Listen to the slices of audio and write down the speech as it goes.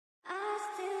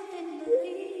Hey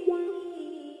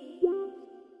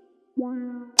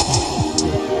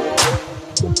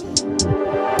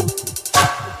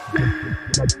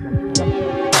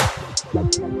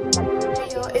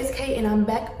y'all, it's Kate and I'm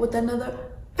back with another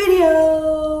video.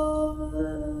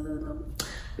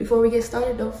 Before we get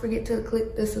started, don't forget to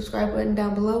click the subscribe button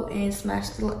down below and smash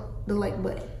the like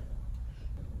button.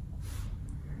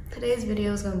 Today's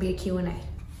video is gonna be a Q&A.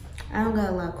 I don't got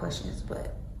a lot of questions,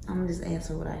 but I'm gonna just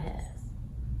answer what I have.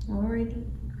 Alrighty,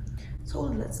 so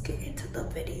let's get into the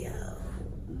video.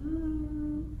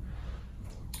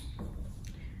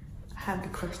 I have the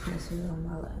questions here on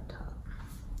my laptop.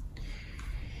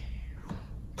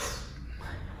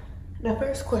 The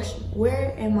first question,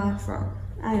 where am I from?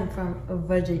 I am from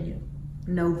Virginia,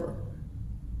 Nova.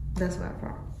 That's where I'm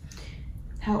from.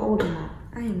 How old am I?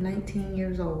 I am 19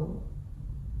 years old.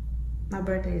 My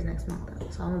birthday is next month though,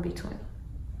 so I'm gonna be 20.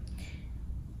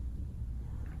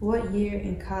 What year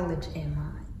in college am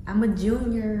I? I'm a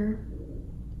junior.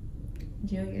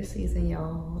 Junior season,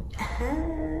 y'all.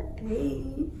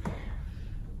 Hey.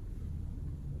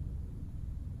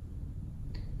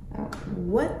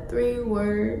 What three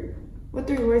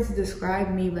words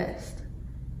describe me best?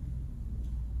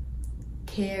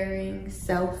 Caring,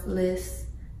 selfless,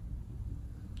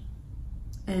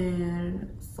 and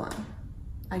fun,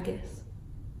 I guess.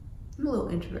 I'm a little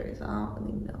introverted, so I don't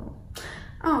really know.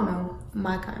 I don't know,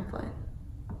 my kind of fun,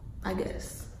 I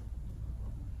guess.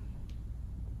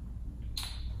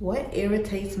 What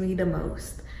irritates me the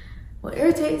most? What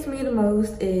irritates me the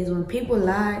most is when people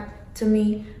lie to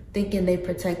me thinking they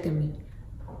protected me.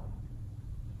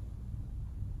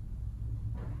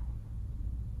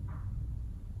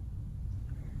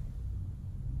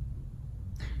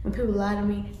 When people lie to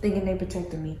me thinking they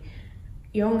protected me.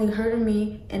 You're only hurting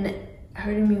me and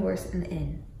hurting me worse in the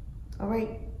end. All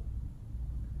right?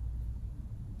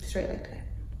 Straight like that.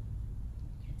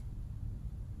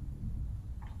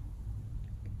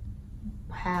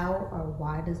 How or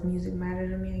why does music matter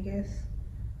to me, I guess?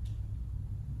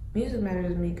 Music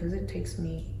matters to me because it takes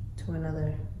me to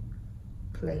another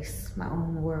place, my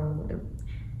own world.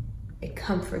 It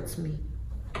comforts me.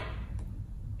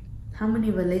 How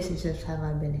many relationships have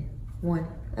I been in? One.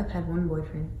 I've had one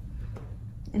boyfriend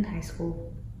in high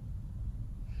school.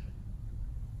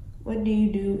 What do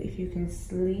you do if you can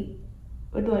sleep?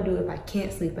 What do I do if I can't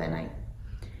sleep at night?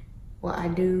 What I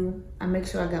do, I make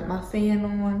sure I got my fan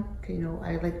on, cause you know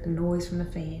I like the noise from the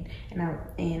fan,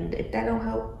 and if that don't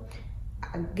help,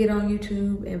 I get on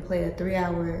YouTube and play a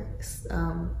 3-hour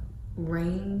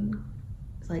rain,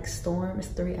 it's like storm. It's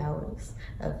 3 hours.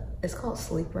 It's called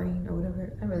sleep rain or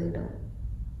whatever. I really don't.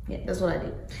 Yeah, that's what I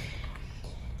do.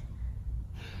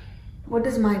 What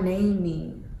does my name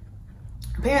mean?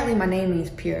 Apparently my name means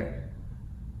pure.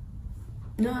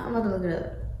 No, I'm about to look it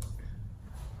up.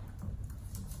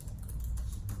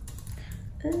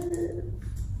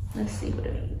 Let's see what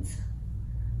it means.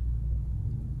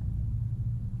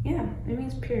 Yeah, it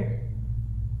means pure.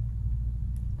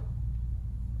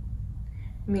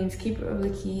 It means keeper of the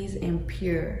keys and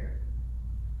pure.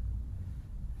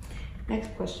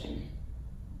 Next question.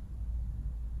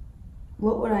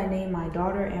 What would I name my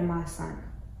daughter and my son?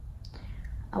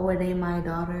 I would name my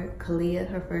daughter Kalia,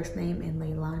 her first name, and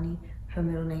Leilani, her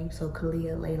middle name. So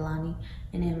Kalia, Leilani.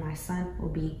 And then my son will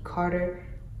be Carter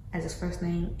as his first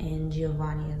name and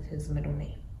Giovanni as his middle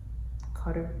name.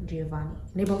 Carter, Giovanni.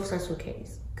 And they both start with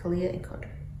K's. Kalia and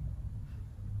Carter.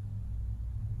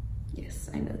 Yes,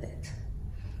 I know that.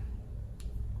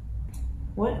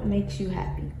 What makes you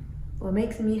happy? What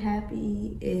makes me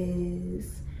happy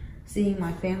is seeing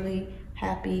my family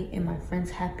happy and my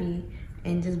friends happy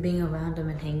and just being around them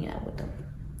and hanging out with them,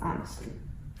 honestly.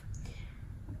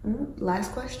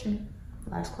 Last question,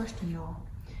 y'all.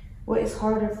 What is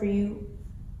harder for you?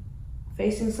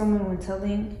 Facing someone when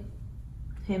telling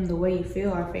him the way you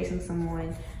feel, or facing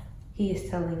someone he is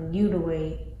telling you the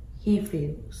way he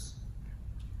feels?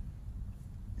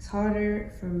 It's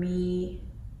harder for me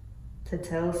to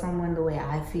tell someone the way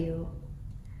I feel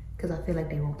because I feel like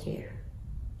they won't care,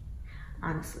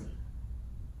 honestly.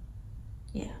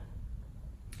 Yeah,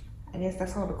 I guess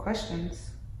that's all the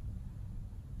questions.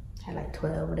 I had like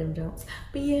 12 of them jokes,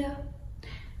 but yeah.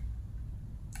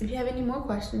 If you have any more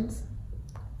questions,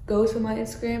 go to my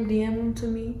Instagram, DM them to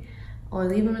me, or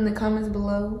leave them in the comments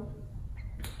below.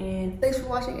 And thanks for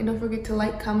watching, and don't forget to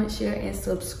like, comment, share, and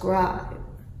subscribe.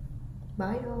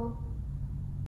 Bye, y'all.